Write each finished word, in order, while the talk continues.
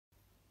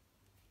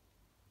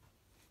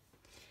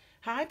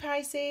Hi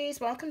Pisces,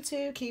 welcome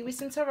to Key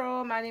Wisdom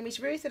Tarot. My name is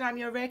Ruth and I'm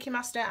your Reiki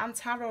Master and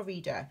Tarot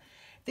reader.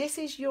 This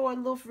is your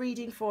love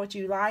reading for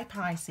July,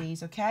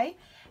 Pisces, okay?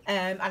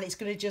 And it's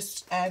going to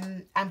just,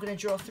 I'm going to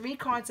draw 3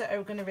 cards that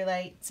are going to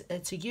relate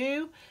to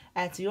you,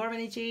 to your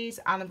energies,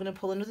 and I'm going to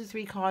pull another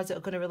 3 cards that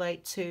are going to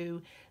relate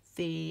to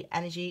the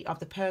energy of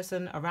the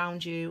person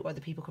around you or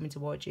the people coming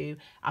towards you,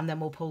 and then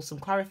we'll pull some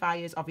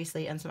clarifiers,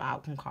 obviously, and some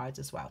outcome cards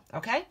as well,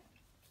 okay?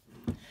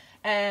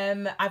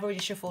 I've already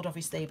shuffled,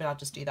 obviously, but I'll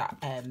just do that.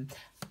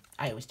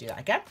 I always do that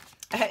again.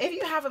 If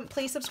you haven't,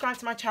 please subscribe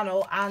to my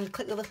channel and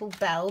click the little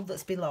bell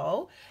that's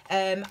below,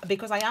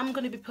 because I am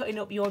going to be putting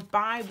up your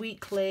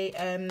bi-weekly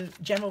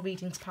general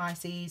readings,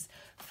 Pisces,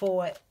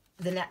 for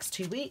the next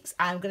 2 weeks.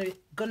 I'm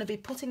going to be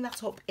putting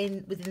that up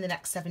within the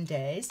next 7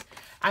 days.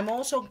 I'm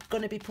also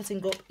going to be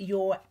putting up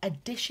your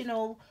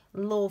additional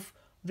love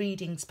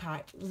readings,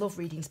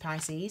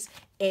 Pisces,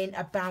 in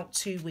about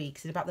 2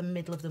 weeks, in about the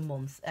middle of the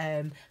month,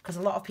 because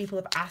a lot of people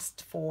have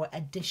asked for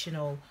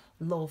additional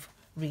love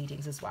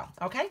readings as well.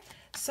 Okay,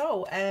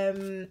 so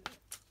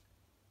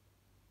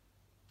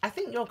I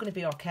think you're going to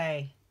be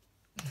okay.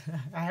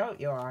 I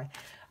hope you are.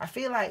 I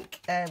feel like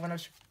when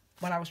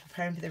I was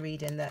preparing for the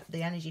reading, that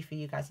the energy for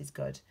you guys is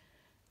good.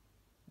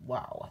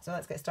 Wow. So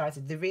let's get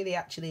started. They're really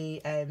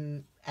actually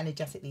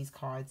energetic, these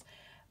cards.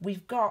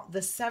 We've got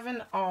the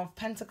 7 of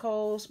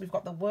Pentacles. We've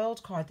got the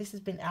World card. This has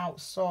been out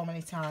so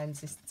many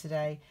times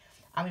today.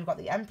 And we've got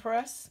the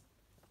Empress.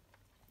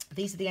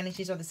 These are the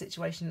energies of the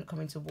situation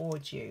coming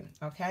towards you,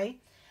 okay?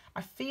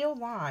 I feel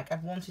like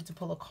I've wanted to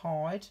pull a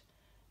card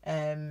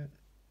that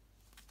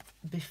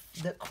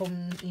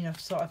comes, you know,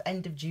 sort of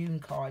end of June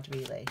card,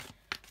 really.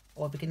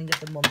 Or beginning of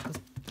the month.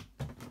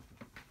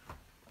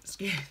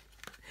 Excuse me.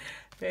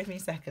 Wait me a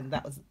second.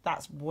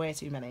 That's way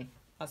too many.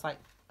 That's like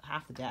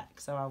half the deck,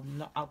 so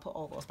I'll put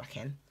all those back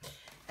in.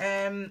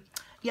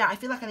 Yeah, I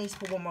feel like I need to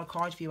pull one more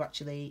card for you,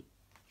 actually.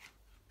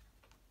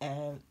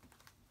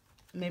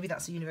 Maybe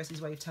that's the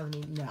universe's way of telling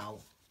me no,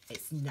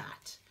 it's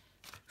not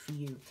for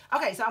you.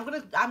 Okay, so I'm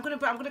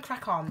gonna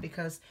crack on,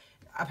 because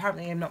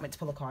apparently I'm not meant to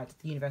pull a card.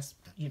 The universe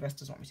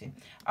doesn't want me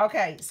to.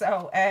 Okay,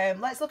 so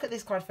let's look at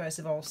this card first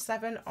of all.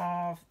 7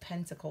 of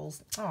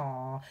Pentacles.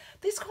 Aww,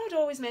 this card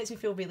always makes me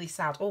feel really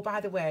sad. Oh,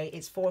 by the way,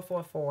 it's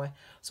 444.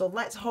 So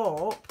let's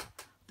hope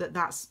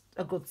that's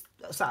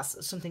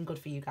something good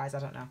for you guys. I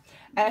don't know.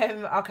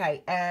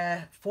 Okay,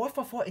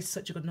 444 is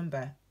such a good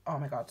number. Oh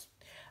my god.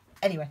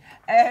 Anyway,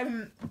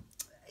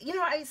 you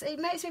know, it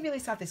makes me really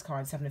sad, this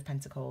card, 7 of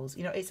Pentacles.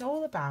 You know, it's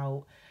all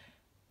about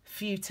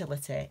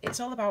futility. It's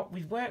all about,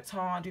 we've worked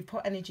hard, we've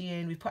put energy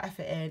in, we've put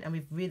effort in, and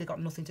we've really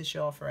got nothing to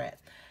show for it.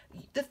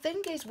 The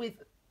thing is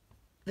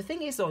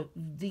though,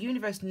 the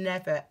universe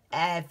never,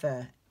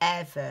 ever,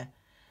 ever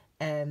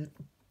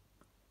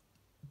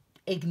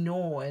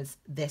ignores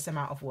this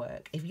amount of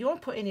work. If you're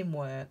putting in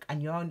work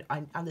and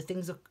and the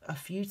things are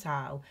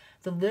futile,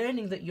 the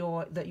learning that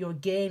you're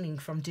gaining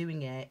from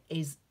doing it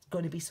is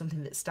going to be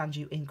something that stands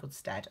you in good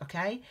stead,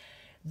 okay?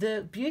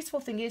 The beautiful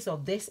thing is though,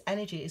 this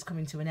energy is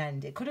coming to an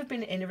end. It could have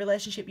been in a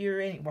relationship you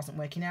were in, it wasn't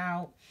working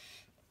out,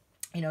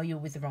 you know, you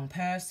were with the wrong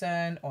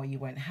person, or you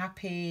weren't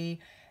happy,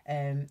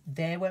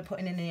 they weren't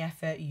putting in any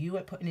effort, you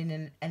weren't putting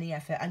in any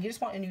effort, and you just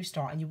want a new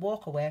start, and you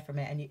walk away from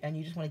it, and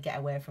you just want to get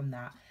away from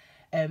that.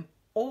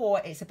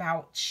 Or it's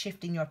about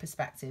shifting your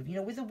perspective. You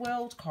know, with the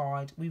World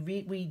card,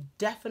 we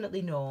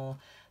definitely know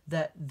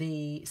that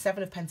the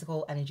 7 of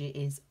Pentacles energy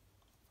is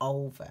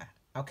over,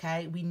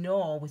 okay? We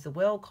know with the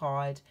World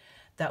card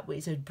that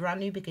it's a brand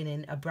new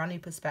beginning, a brand new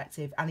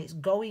perspective, and it's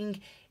going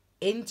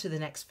into the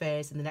next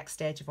phase and the next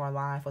stage of our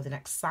life, or the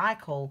next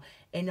cycle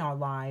in our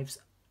lives,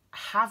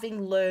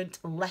 having learnt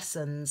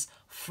lessons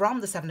from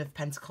the 7 of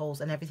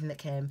Pentacles and everything that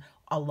came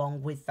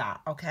along with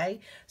that, okay?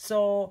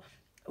 So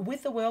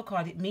with the World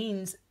card, it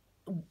means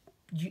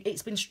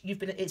it's been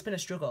a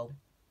struggle.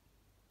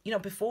 You know,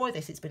 before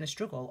this, it's been a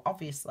struggle,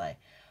 obviously.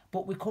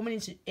 But we're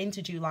coming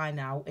into July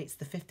now. It's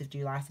the 5th of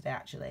July today,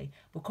 actually.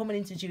 We're coming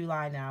into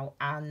July now,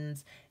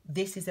 and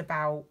this is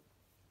about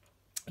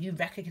you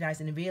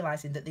recognising and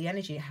realising that the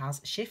energy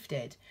has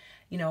shifted.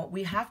 You know,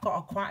 we have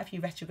got quite a few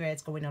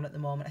retrogrades going on at the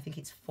moment. I think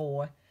it's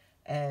 4.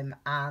 And,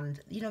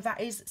 you know, that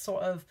is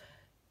sort of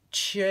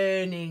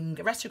churning.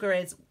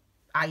 Retrogrades,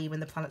 i.e. when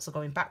the planets are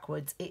going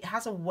backwards, it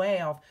has a way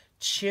of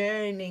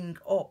churning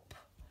up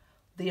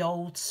the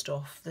old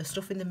stuff, the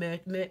stuff in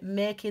the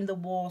making the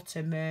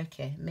water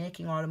murky,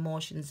 making our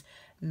emotions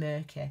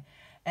murky.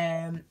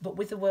 But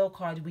with the World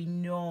card, we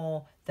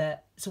know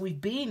that, so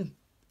we've been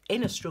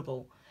in a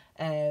struggle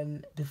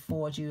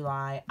before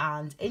July,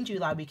 and in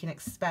July we can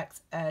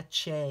expect a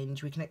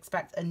change, we can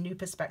expect a new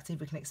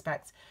perspective, we can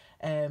expect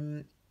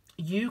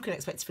you can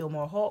expect to feel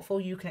more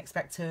hopeful, you can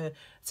expect to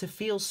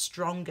feel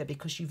stronger,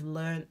 because you've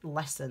learned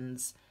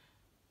lessons.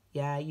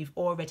 Yeah, you've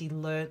already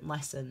learned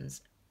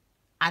lessons,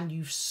 and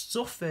you've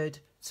suffered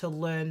to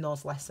learn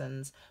those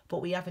lessons.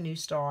 But we have a new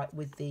start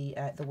with the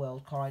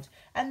World card,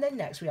 and then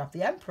next we have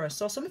the Emperor.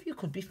 So some of you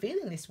could be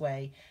feeling this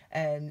way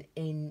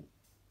in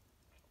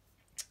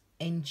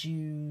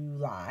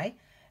July,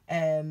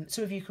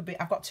 Some of you could be,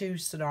 I've got two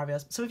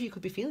scenarios. Some of you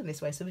could be feeling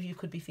this way. Some of you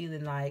could be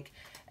feeling like,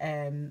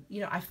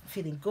 you know, I'm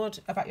feeling good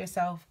about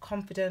yourself,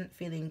 confident,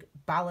 feeling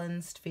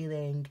balanced,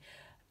 feeling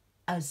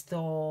as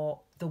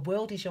though the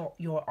world is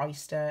your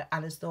oyster,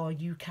 and as though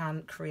you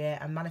can create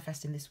and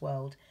manifest in this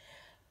world.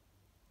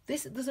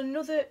 There's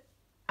another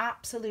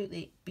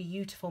absolutely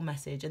beautiful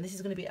message, and this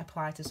is going to be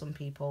applied to some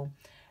people.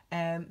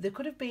 You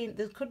could be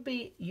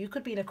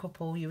in a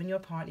couple, you and your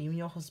partner, you and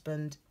your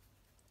husband,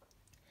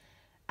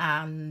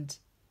 and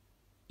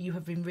you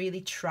have been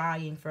really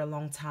trying for a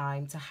long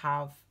time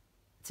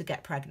to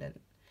get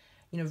pregnant.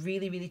 You know,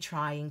 really, really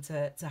trying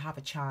to have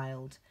a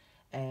child,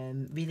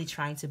 really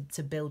trying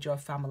to build your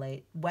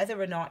family,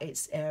 whether or not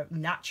it's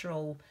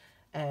natural,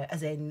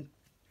 as in,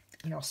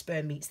 you know,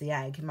 sperm meets the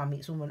egg, man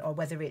meets woman, or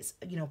whether it's,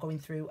 you know, going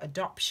through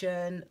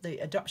the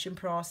adoption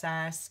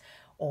process,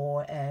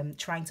 or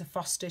trying to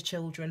foster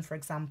children, for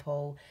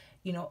example.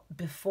 You know,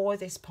 before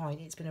this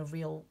point, it's been a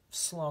real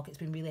slog. It's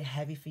been really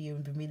heavy for you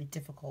and been really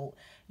difficult.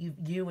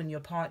 You and your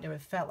partner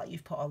have felt like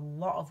you've put a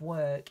lot of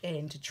work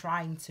into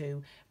trying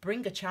to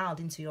bring a child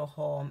into your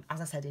home,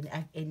 as I said,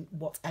 in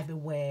whatever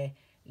way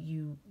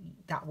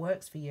that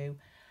works for you.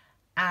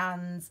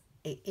 And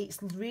it's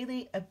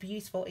really a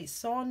beautiful, it's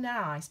so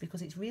nice,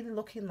 because it's really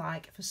looking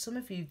like, for some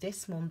of you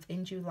this month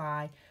in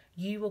July,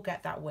 you will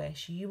get that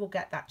wish, you will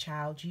get that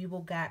child, you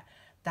will get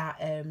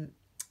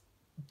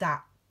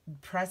that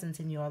present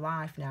in your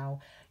life now.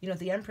 You know,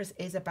 the Empress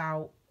is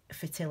about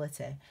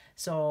fertility,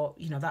 so,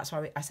 you know, that's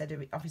why I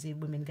said obviously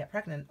women get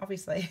pregnant,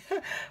 obviously.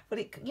 but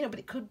it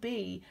could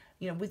be,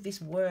 you know, with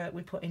this work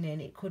we're putting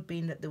in, it could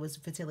be that there was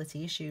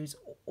fertility issues,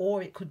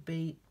 or it could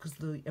be because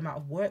the amount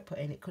of work put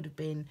in, it could have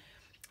been,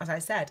 as I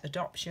said,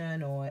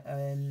 adoption, or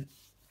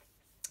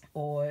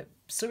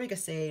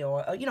surrogacy,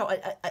 or you know,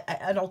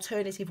 an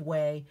alternative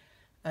way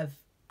of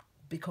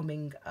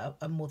becoming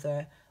a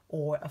mother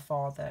or a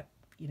father,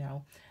 you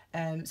know.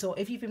 So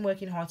if you've been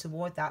working hard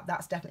toward that,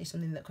 that's definitely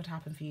something that could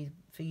happen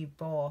for you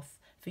both,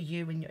 for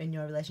you in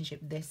your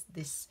relationship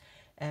this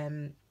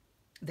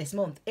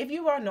month. If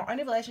you are not in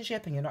a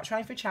relationship and you're not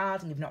trying for a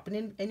child, and you've not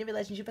been in a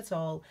relationship at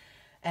all,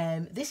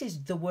 this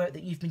is the work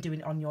that you've been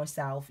doing on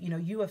yourself. You know,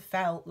 you have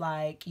felt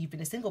like you've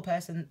been a single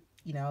person,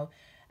 you know,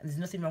 and there's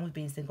nothing wrong with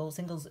being single.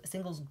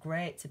 Single's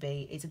great to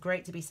be. It's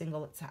great to be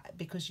single,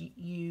 because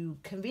you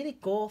can really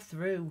go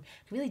through,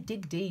 really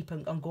dig deep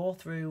and go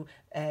through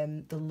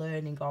the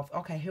learning of,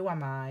 okay, who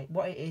am I?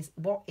 What is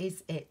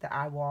it that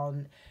I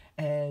want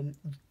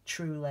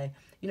truly?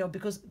 You know,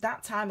 because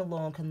that time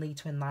alone can lead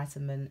to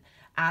enlightenment.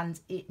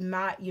 And you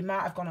might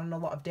have gone on a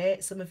lot of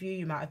dates. Some of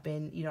you might have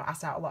been, you know,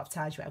 asked out a lot of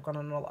times. You might have gone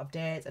on a lot of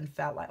dates and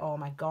felt like, oh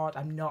my God,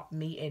 I'm not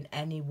meeting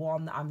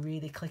anyone that I'm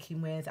really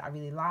clicking with, that I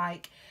really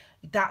like.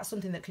 That's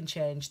something that can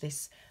change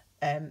this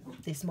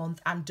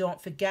month. And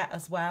don't forget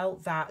as well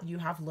that you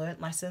have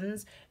learnt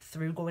lessons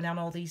through going on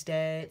all these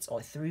dates,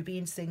 or through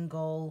being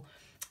single.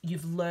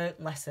 You've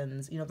learnt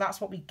lessons. You know,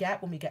 that's what we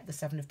get when we get the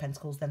Seven of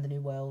Pentacles, then the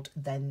New World,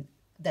 then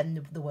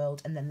the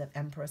World, and then the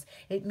Empress.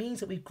 It means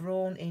that we've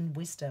grown in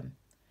wisdom.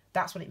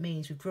 That's what it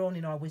means. We've grown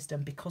in our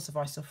wisdom because of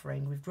our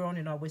suffering. We've grown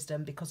in our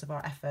wisdom because of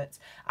our efforts.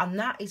 And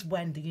that is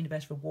when the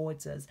universe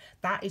rewards us.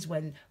 That is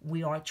when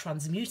we are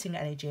transmuting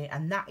energy.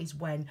 And that is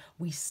when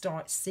we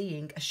start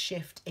seeing a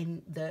shift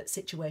in the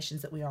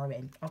situations that we are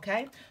in.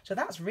 Okay? So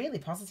that's really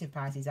positive,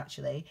 Pisces,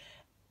 actually.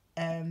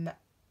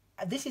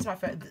 This is my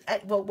first...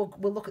 Well,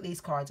 we'll look at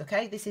these cards,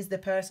 okay? This is the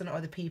person or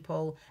the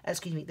people...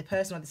 the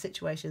person or the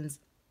situations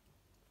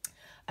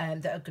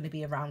that are going to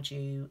be around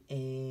you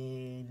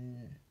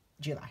in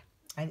July.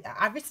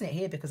 I've written it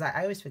here because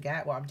I always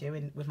forget what I'm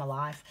doing with my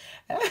life.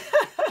 I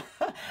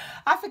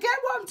forget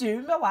what I'm doing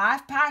with my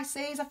life,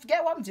 Pisces. I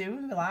forget what I'm doing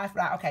with my life.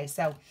 Right, okay,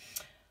 so...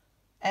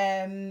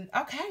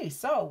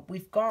 so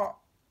we've got...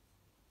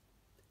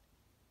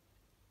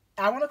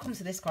 I want to come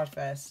to this card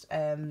first.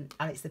 And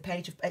it's the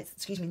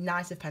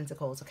Knight of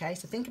Pentacles, okay?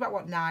 So think about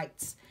what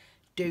knights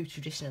do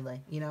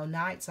traditionally. You know,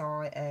 knights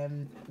are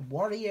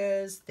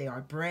warriors, they are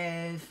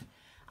brave,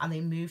 and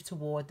they move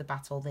toward the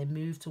battle. They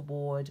move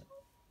toward...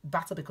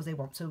 battle because they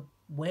want to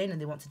win, and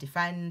they want to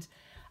defend,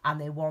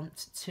 and they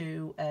want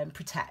to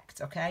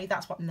protect. Okay,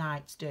 that's what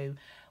knights do.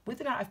 With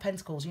the Knight of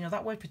Pentacles, you know,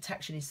 that word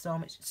protection is so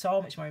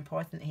much more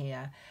important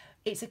here.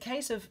 It's a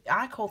case of,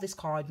 I call this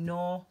card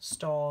no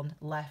stone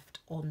left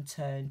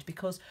unturned,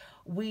 because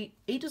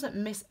he doesn't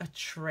miss a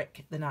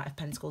trick, the Knight of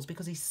Pentacles,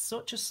 because he's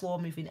such a slow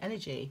moving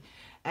energy.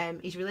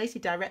 He's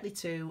related directly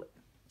to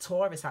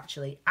Taurus,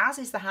 actually, as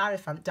is the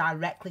Hierophant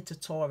directly to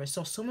Taurus.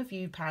 So some of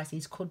you,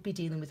 Pisces, could be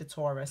dealing with a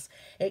Taurus.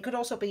 It could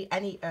also be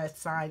any earth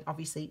sign,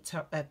 obviously,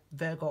 a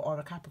Virgo or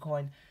a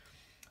Capricorn.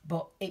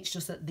 But it's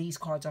just that these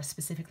cards are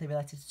specifically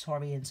related to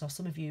Taurian. So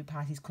some of you,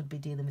 Pisces, could be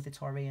dealing with a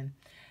Taurian.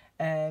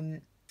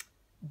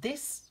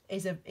 This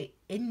is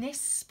in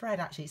this spread,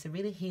 actually, it's a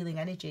really healing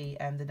energy,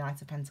 the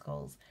Knight of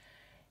Pentacles.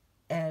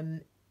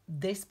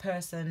 This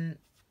person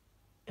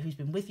who's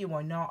been with you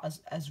or not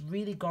has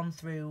really gone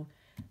through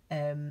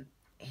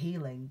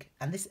healing.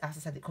 And this, as I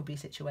said, it could be a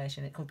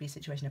situation. It could be a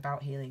situation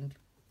about healing.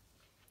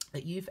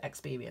 that you've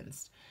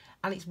experienced.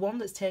 And it's one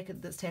that's taken,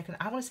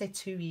 I want to say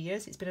 2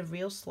 years. It's been a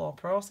real slow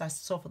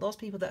process. So for those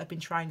people that have been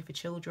trying for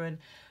children,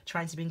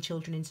 trying to bring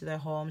children into their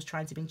homes,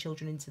 trying to bring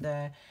children into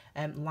their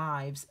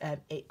lives,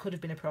 it could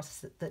have been a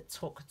process that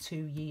took 2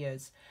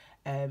 years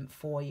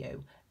for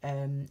you.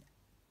 And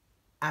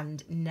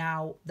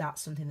now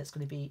that's something that's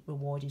going to be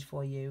rewarded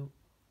for you.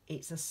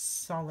 It's a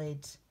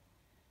solid,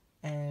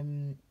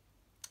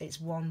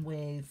 it's one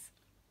with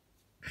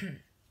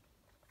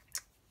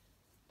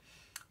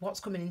what's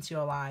coming into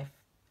your life.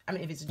 I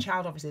mean, if it's a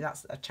child, obviously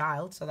that's a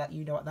child, so that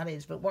you know what that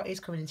is. But what is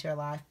coming into your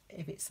life,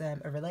 if it's a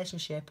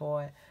relationship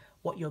or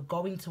what you're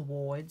going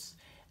towards,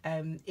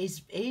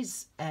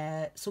 is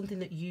something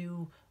that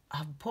you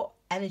have put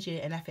energy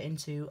and effort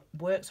into,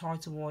 worked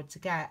hard toward to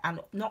get, and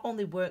not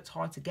only worked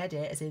hard to get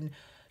it, as in,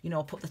 you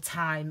know, put the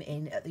time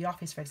in at the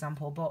office, for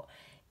example, but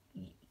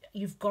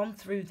you've gone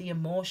through the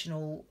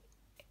emotional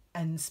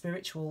and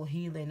spiritual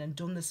healing and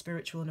done the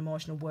spiritual and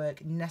emotional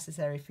work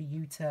necessary for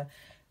you to,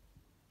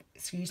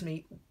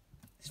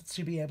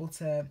 to be able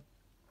to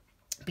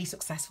be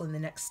successful in the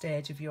next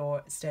stage and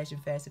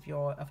phase of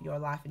your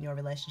life and your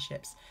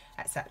relationships,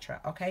 etc.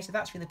 Okay, so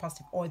that's really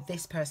positive. Or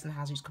this person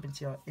who's come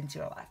into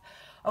your life.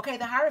 Okay,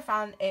 the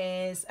Hierophant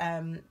is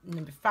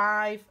number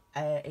 5.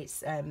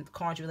 It's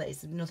card related.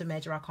 It's another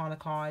major arcana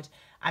card,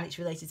 and it's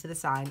related to the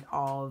sign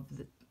of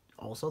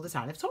also the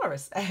sign of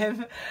Taurus.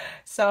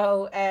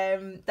 So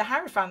the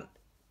Hierophant,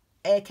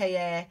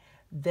 aka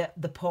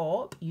the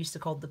Pope, used to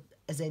call the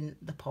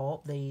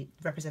Pope, the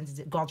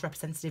representative, God's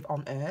representative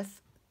on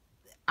Earth,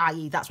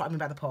 i.e. that's what I mean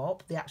by the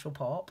Pope, the actual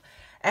Pope.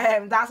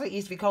 That's what it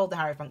used to be called, the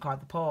Hierophant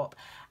card, the Pope.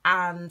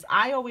 And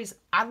I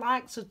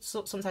like to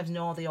sometimes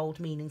know the old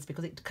meanings,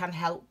 because it can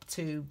help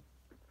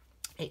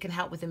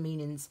with the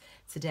meanings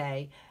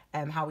today,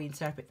 how we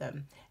interpret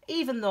them.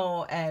 Even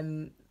though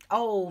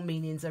all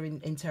meanings are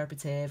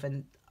interpretive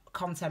and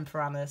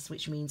contemporaneous,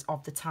 which means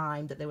of the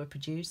time that they were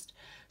produced.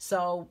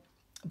 So,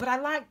 but I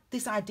like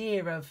this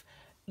idea of,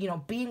 you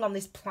know, being on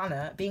this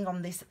planet, being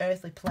on this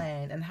earthly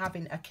plane and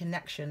having a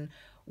connection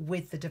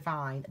with the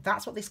divine.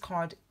 That's what this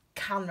card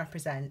can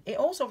represent. It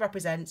also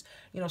represents,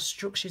 you know,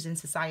 structures in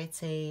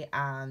society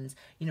and,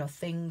 you know,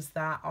 things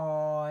that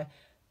are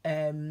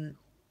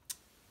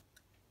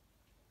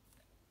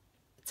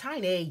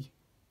tiny.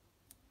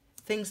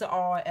 Things that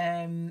are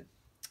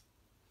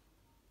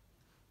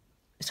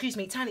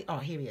tiny. Oh,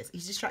 here he is.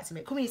 He's distracting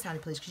me. Come here, Tiny,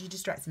 please, because you're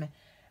distracting me.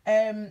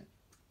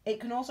 It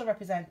can also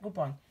represent, good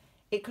boy.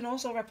 It can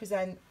also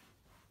represent,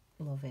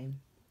 love him.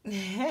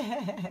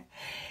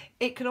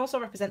 It can also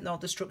represent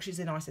the structures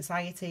in our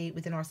society,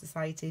 within our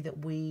society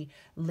that we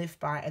live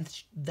by, and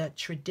the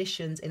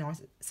traditions in our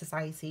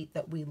society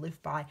that we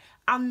live by,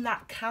 and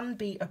that can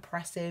be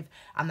oppressive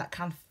and that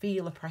can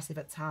feel oppressive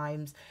at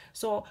times.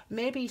 So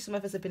maybe some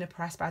of us have been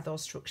oppressed by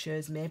those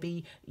structures.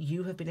 Maybe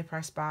you have been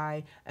oppressed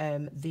by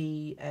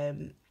this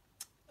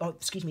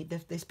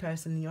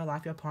person in your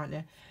life, your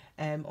partner,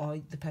 or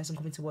the person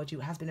coming towards you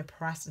has been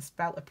oppressed and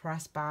felt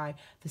oppressed by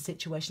the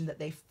situation that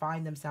they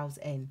find themselves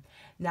in.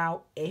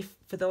 Now, if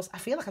for those, I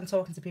feel like I'm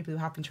talking to people who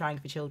have been trying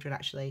for children,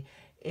 actually.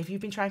 If you've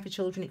been trying for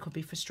children, it could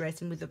be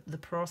frustrating. With the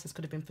process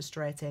could have been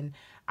frustrating.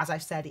 As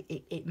I've said,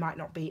 it might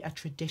not be a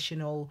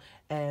traditional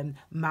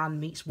man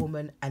meets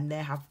woman and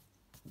they have,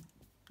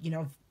 you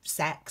know,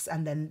 sex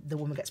and then the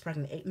woman gets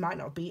pregnant. It might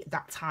not be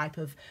that type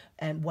of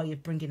way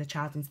of bringing a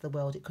child into the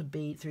world. It could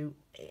be through,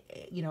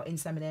 you know,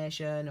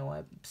 insemination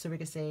or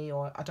surrogacy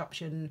or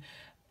adoption,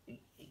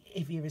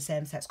 if you're a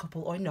same-sex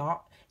couple or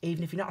not.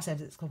 Even if you're not a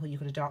same-sex couple, you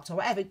could adopt or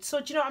whatever. So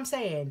do you know what I'm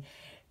saying?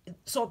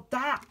 So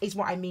that is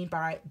what I mean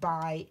by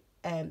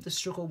the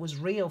struggle was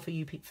real for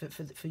you,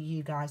 for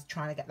you guys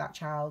trying to get that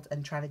child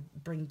and trying to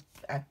bring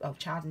a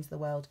child into the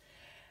world.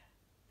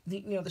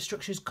 You know, the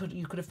structures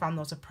you could have found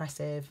those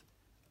oppressive.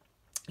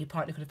 Your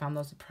partner could have found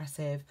those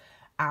oppressive,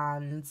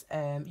 and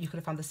you could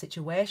have found the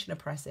situation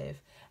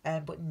oppressive.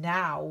 But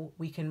now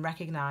we can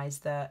recognise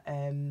that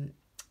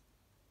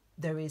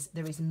there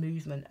is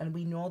movement, and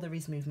we know there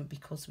is movement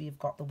because we've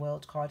got the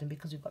World card and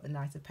because we've got the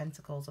Knight of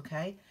Pentacles.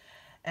 Okay,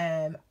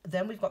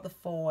 then we've got the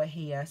 4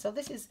 here. So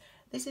this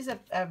is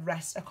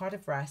a card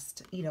of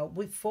rest. You know,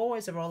 with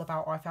 4s are all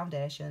about our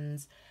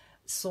foundations.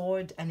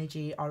 Sword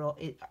energy are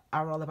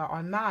all about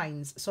our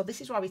minds. So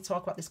this is why we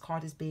talk about this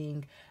card as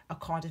being a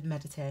card of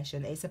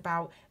meditation. It's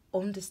about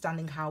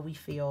understanding how we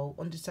feel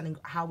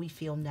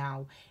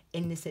now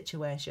in this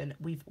situation.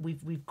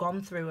 We've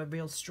gone through a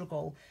real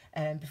struggle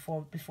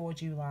before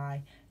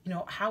July. You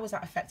know, how has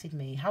that affected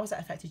me? How has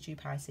that affected you,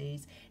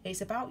 Pisces?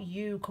 It's about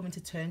you coming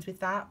to terms with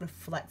that,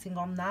 reflecting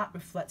on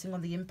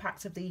the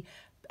impact of the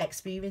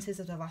experiences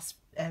of the last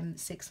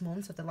 6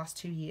 months, of the last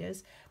 2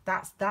 years.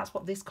 That's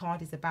what this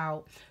card is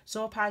about.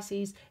 So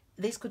Pisces,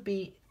 this could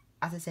be,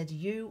 as I said,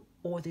 you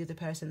or the other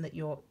person that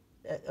you're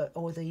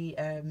or the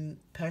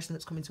person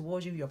that's coming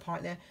towards you, your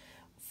partner,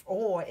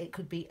 or it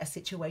could be a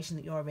situation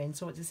that you're in.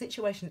 So it's a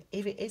situation,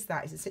 if it is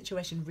that, it's a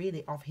situation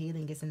really of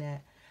healing, isn't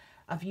it?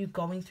 Of you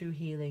going through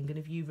healing and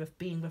of you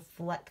being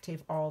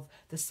reflective of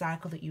the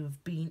cycle that you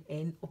have been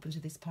in up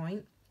until this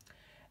point.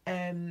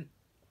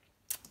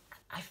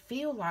 I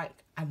feel like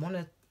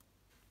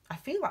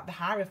the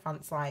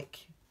Hierophant's like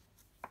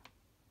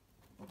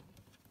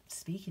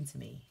speaking to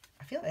me.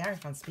 I feel like the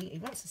Hierophant's speaking. He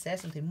wants to say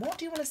something. What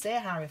do you want to say,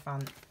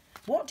 Hierophant?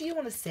 What do you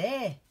want to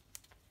say?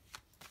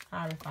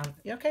 Hierophant.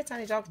 You okay,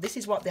 tiny dog? This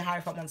is what the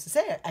Hierophant wants to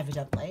say,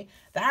 evidently.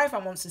 The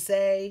Hierophant wants to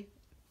say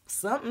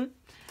something.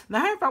 The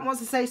Hierophant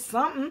wants to say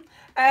something.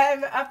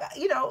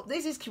 You know,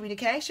 this is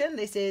communication.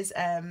 This is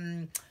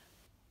a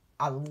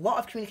lot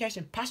of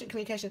communication, passionate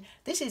communication.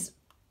 This is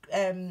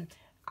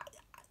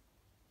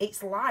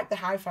it's like the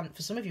Hierophant,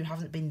 for some of you,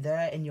 haven't been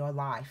there in your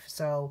life.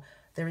 So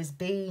there has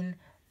been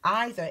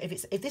either,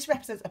 if this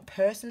represents a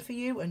person for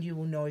you, and you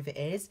will know if it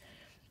is,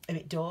 if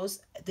it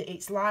does,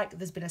 it's like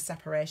there's been a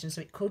separation. So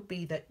it could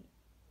be that,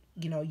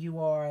 you know, you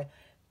are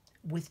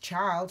with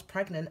child,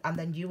 pregnant, and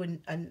then you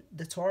and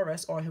the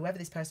Taurus, or whoever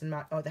this person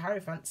might, or the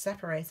Hierophant,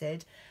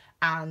 separated,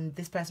 and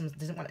this person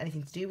doesn't want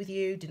anything to do with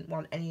you, didn't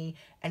want anything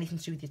to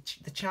do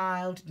with the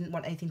child, didn't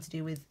want anything to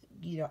do with,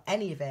 you know,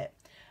 any of it.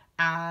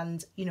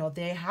 And, you know,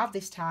 they have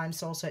this time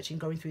soul searching,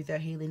 going through their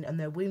healing and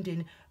their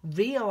wounding,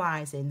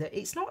 realizing that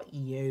it's not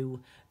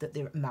you that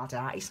they're mad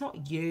at, it's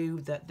not you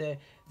that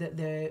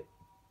they're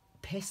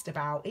pissed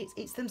about,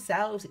 it's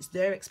themselves, it's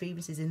their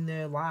experiences in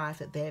their life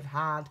that they've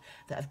had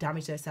that have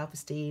damaged their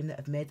self-esteem, that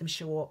have made them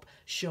show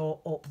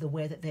up the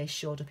way that they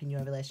showed up in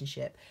your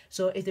relationship.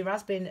 So if there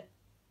has been,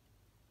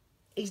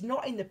 he's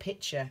not in the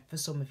picture for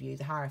some of you,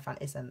 the Hierophant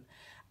isn't,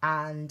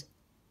 and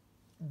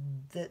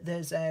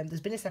there's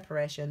been a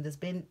separation, there's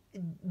been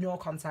no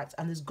contact,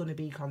 and there's going to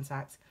be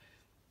contact.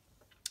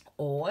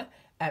 Or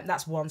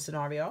that's one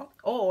scenario.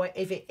 Or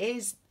if it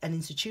is an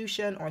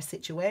institution or a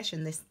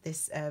situation,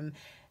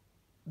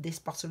 this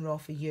bottom row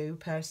for you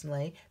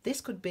personally, this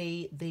could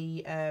be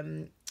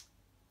the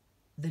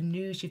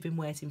news you've been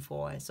waiting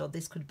for. So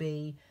this could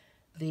be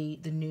the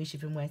news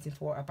you've been waiting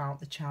for about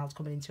the child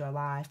coming into your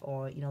life,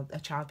 or, you know, a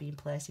child being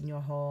placed in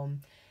your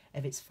home,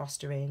 if it's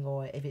fostering,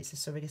 or if it's a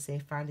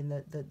surrogacy, finding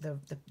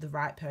the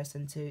right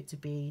person to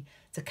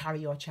carry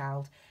your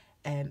child.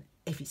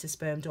 If it's a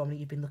sperm donor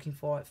you've been looking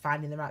for,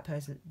 finding the right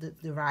person,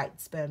 the right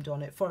sperm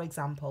donor, for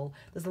example.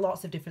 There's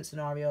lots of different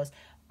scenarios.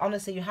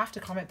 Honestly, you have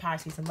to comment,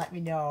 Pisces, and let me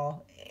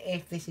know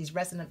if this is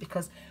resonant,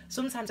 because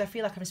sometimes I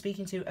feel like I'm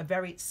speaking to a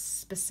very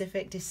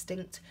specific,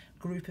 distinct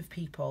group of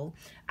people.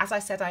 As I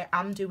said, I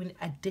am doing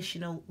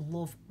additional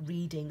love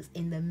readings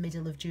in the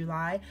middle of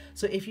July.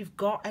 So if you've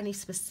got any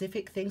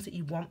specific things that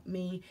you want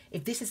me,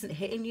 if this isn't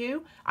hitting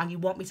you and you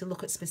want me to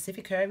look at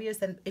specific areas,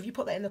 then if you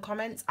put that in the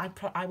comments,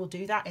 I will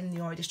do that in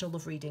your additional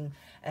love reading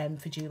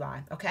for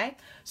July. Okay?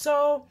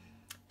 So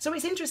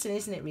it's interesting,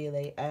 isn't it,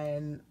 really?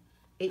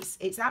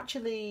 It's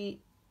actually...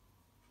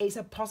 it's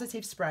a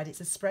positive spread.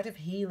 It's a spread of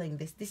healing.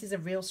 This is a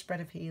real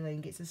spread of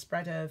healing. It's a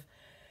spread of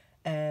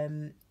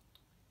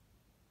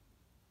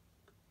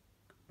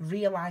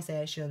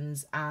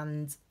realizations,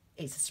 and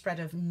it's a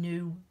spread of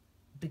new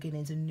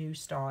beginnings and new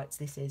starts.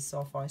 This is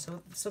so far.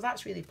 So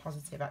that's really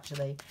positive,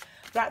 actually.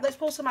 Right, let's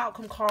pull some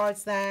outcome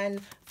cards then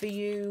for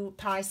you,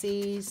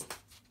 Pisces.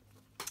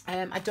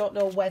 I don't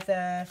know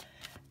whether...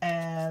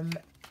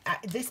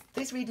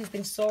 this reading's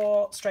been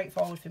so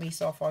straightforward for me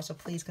so far, so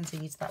please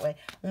continue to that way.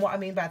 And what I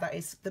mean by that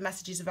is the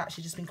messages have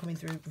actually just been coming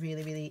through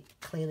really, really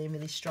clearly and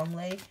really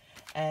strongly.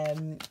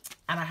 And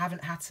I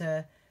haven't had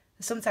to...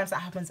 Sometimes that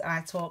happens and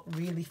I talk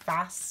really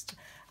fast,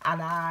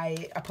 and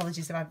I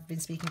apologize if I've been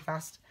speaking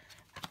fast.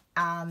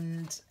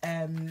 And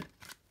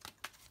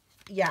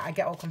yeah, I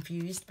get all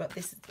confused, but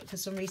this, for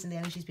some reason, the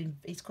energy's been...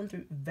 it's come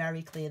through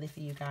very clearly for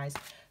you guys.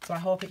 So I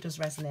hope it does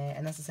resonate.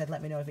 And as I said,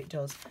 let me know if it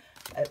does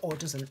or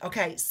doesn't.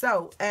 Okay,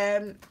 so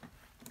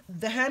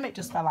the Hermit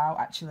just fell out,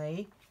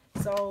 actually.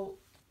 So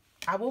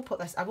I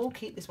will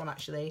keep this one,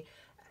 actually.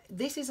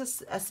 This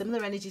is a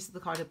similar energy to the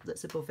card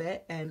that's above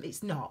it.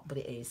 It's not, but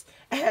it is.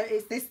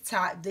 It's this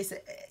type,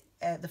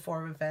 the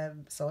Four of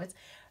Swords.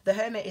 The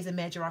Hermit is a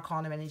major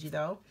arcana energy,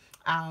 though.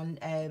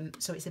 And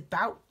so it's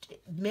about...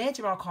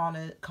 major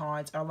arcana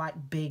cards are like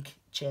big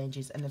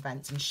changes and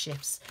events and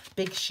shifts,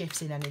 big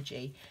shifts in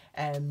energy.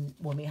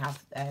 When we have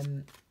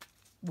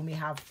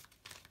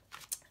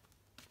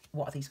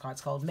what are these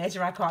cards called?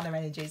 Major arcana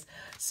energies.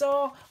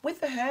 So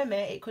with the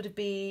Hermit, it could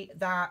be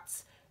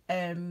that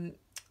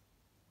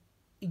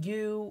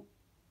you,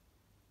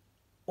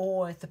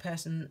 or the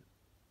person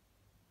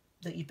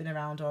that you've been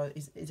around or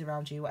is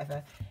around you,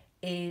 whatever,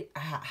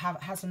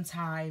 has some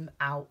time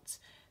out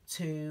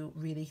to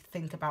really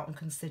think about and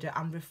consider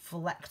and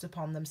reflect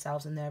upon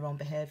themselves and their own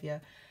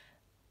behaviour,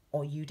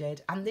 or you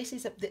did. And this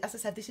is, as I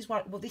said, this is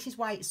why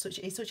it's such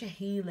a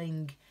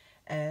healing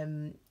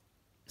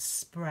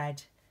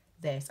spread.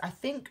 This, I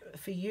think,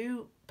 for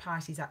you,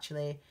 Pisces,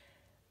 actually,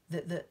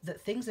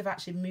 that things have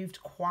actually moved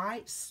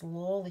quite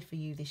slowly for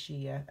you this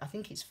year. I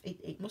think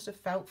it must have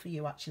felt for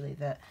you, actually,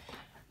 that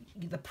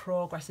the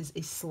progress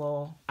is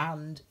slow,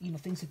 and, you know,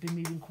 things have been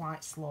moving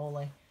quite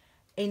slowly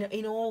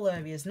in all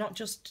areas, not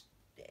just,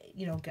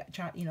 you know,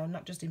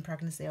 not just in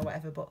pregnancy or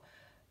whatever,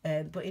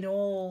 but in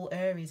all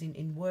areas,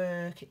 in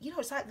work. You know,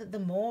 it's like the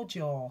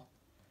mojo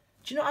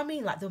Do you know what I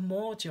mean? Like the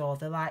mojo,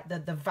 the like the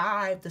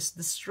vibe,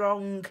 the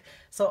strong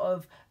sort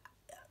of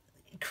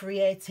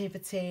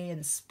creativity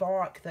and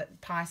spark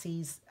that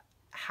Pisces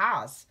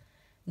has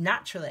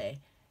naturally.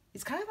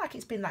 It's kind of like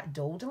it's been like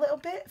dulled a little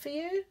bit for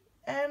you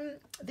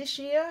this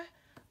year,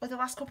 or the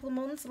last couple of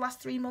months, the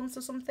last 3 months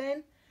or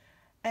something.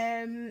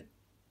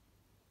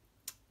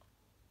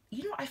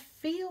 You know, I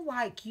feel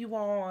like you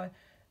are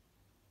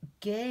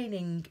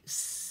gaining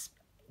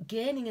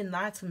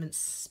enlightenment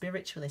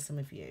spiritually. Some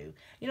of you,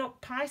 you know,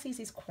 Pisces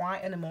is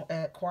quite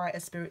quite a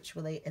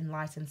spiritually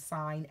enlightened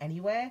sign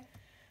anyway,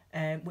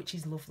 which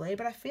is lovely.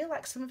 But I feel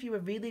like some of you are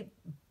really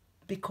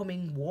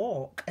becoming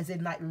woke, as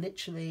in like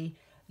literally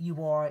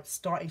you are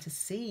starting to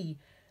see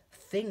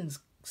things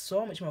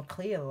so much more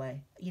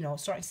clearly. You know,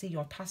 starting to see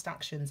your past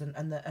actions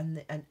and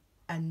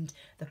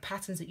the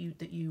patterns that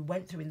you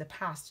went through in the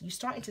past. You're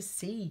starting to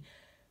see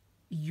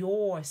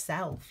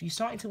yourself. You're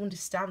starting to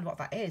understand what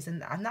that is,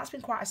 and that's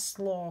been quite a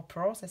slow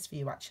process for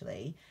you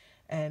actually,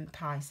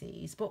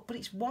 Pisces. But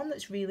it's one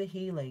that's really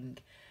healing,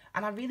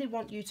 and I really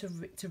want you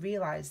to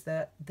realize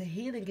that the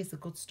healing is the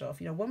good stuff.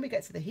 You know, when we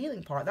get to the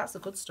healing part, that's the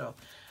good stuff.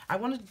 I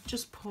want to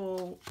just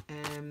pull.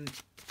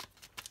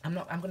 I'm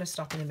going to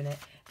stop in a minute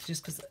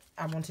just because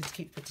I wanted to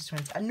keep it to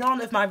 20. And none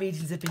of my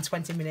readings have been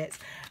 20 minutes.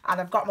 And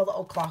I've got my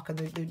little clock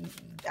and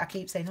I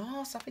keep saying,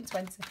 oh, stop in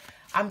 20.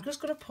 I'm just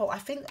going to pull. I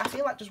feel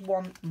like just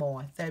one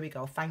more. There we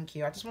go. Thank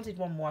you. I just wanted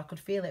one more. I could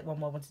feel it. One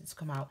more wanted to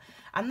come out.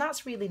 And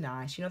that's really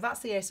nice. You know,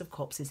 that's the Ace of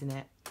Cups, isn't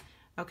it?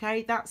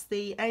 Okay, that's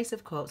the Ace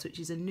of Cups, which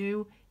is a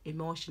new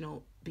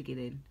emotional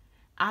beginning.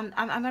 And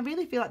I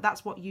really feel like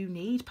that's what you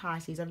need,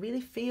 Pisces. I really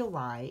feel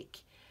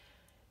like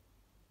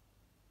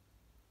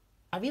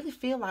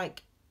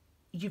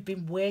you've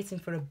been waiting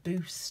for a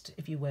boost,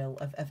 if you will,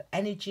 of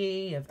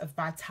energy, of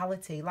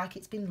vitality, like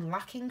it's been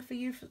lacking for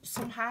you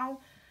somehow,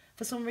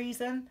 for some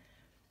reason.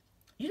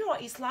 You know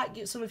what, it's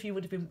like some of you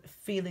would have been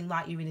feeling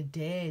like you're in a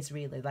daze,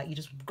 really, like you're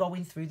just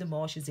going through the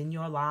motions in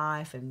your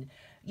life, and,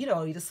 you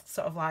know, you're just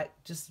sort of like,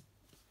 just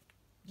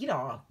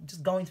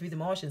going through the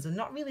motions and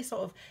not really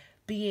sort of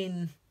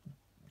being,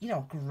 you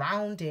know,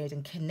 grounded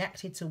and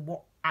connected to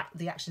what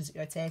the actions that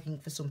you're taking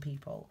for some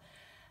people.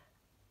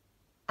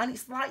 And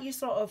it's like you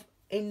sort of,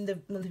 in the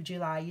month of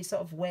July, you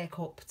sort of wake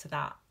up to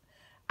that.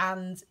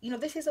 And, you know,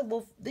 this is a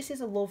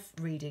love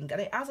reading,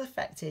 and it has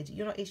affected,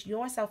 you know, it's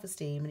your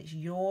self-esteem and it's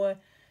your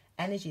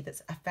energy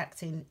that's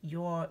affecting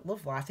your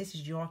love life. This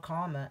is your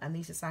karma, and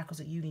these are cycles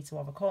that you need to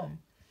overcome.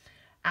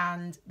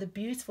 And the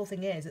beautiful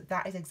thing is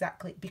that is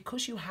exactly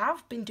because you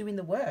have been doing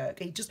the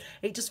work. It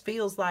just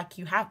feels like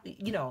you have,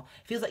 you know,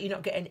 feels like you're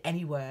not getting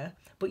anywhere,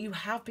 but you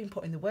have been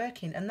putting the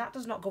work in, and that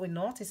does not go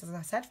unnoticed, as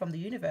I said, from the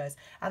universe.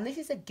 And this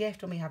is a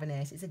gift when we have an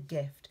ace. It's a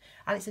gift,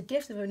 and it's a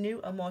gift of a new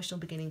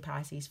emotional beginning,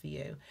 Pisces, for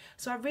you.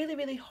 So I really,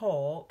 really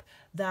hope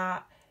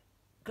that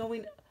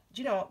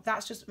you know,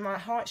 that's just my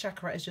heart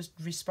chakra has just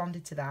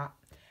responded to that,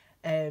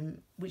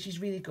 which is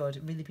really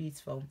good, really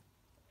beautiful.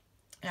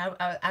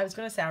 I was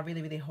going to say, I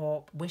really, really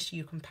wish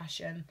you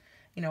compassion,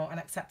 you know, and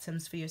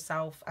acceptance for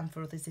yourself and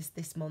for others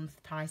this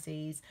month,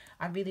 Pisces.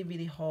 I really,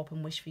 really hope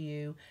and wish for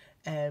you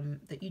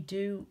that you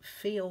do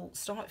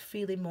start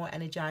feeling more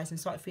energized and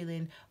start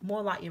feeling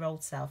more like your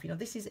old self. You know,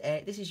 this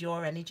is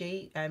your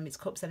energy. It's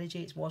Cups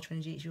energy, it's water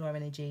energy, it's your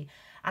energy.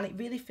 And it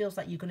really feels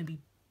like you're going to be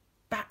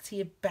back to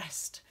your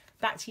best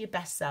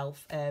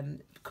self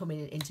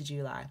coming into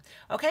July.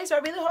 Okay, so I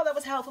really hope that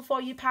was helpful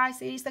for you,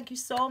 Pisces. Thank you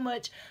so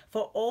much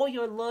for all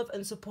your love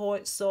and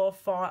support so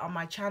far on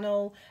my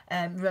channel.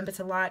 Remember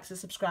to like, to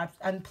subscribe,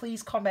 and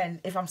please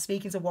comment if I'm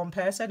speaking to one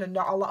person and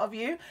not a lot of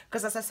you,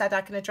 because as I said,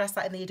 I can address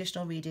that in the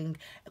additional reading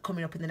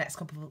coming up in the next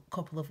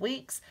couple of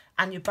weeks.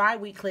 And your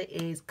bi-weekly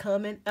is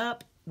coming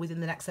up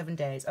within the next 7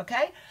 days.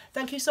 Okay,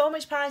 thank you so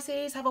much,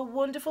 Pisces. Have a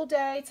wonderful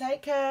day.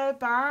 Take care.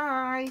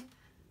 Bye.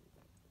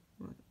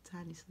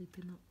 Tiny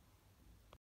sleeping up.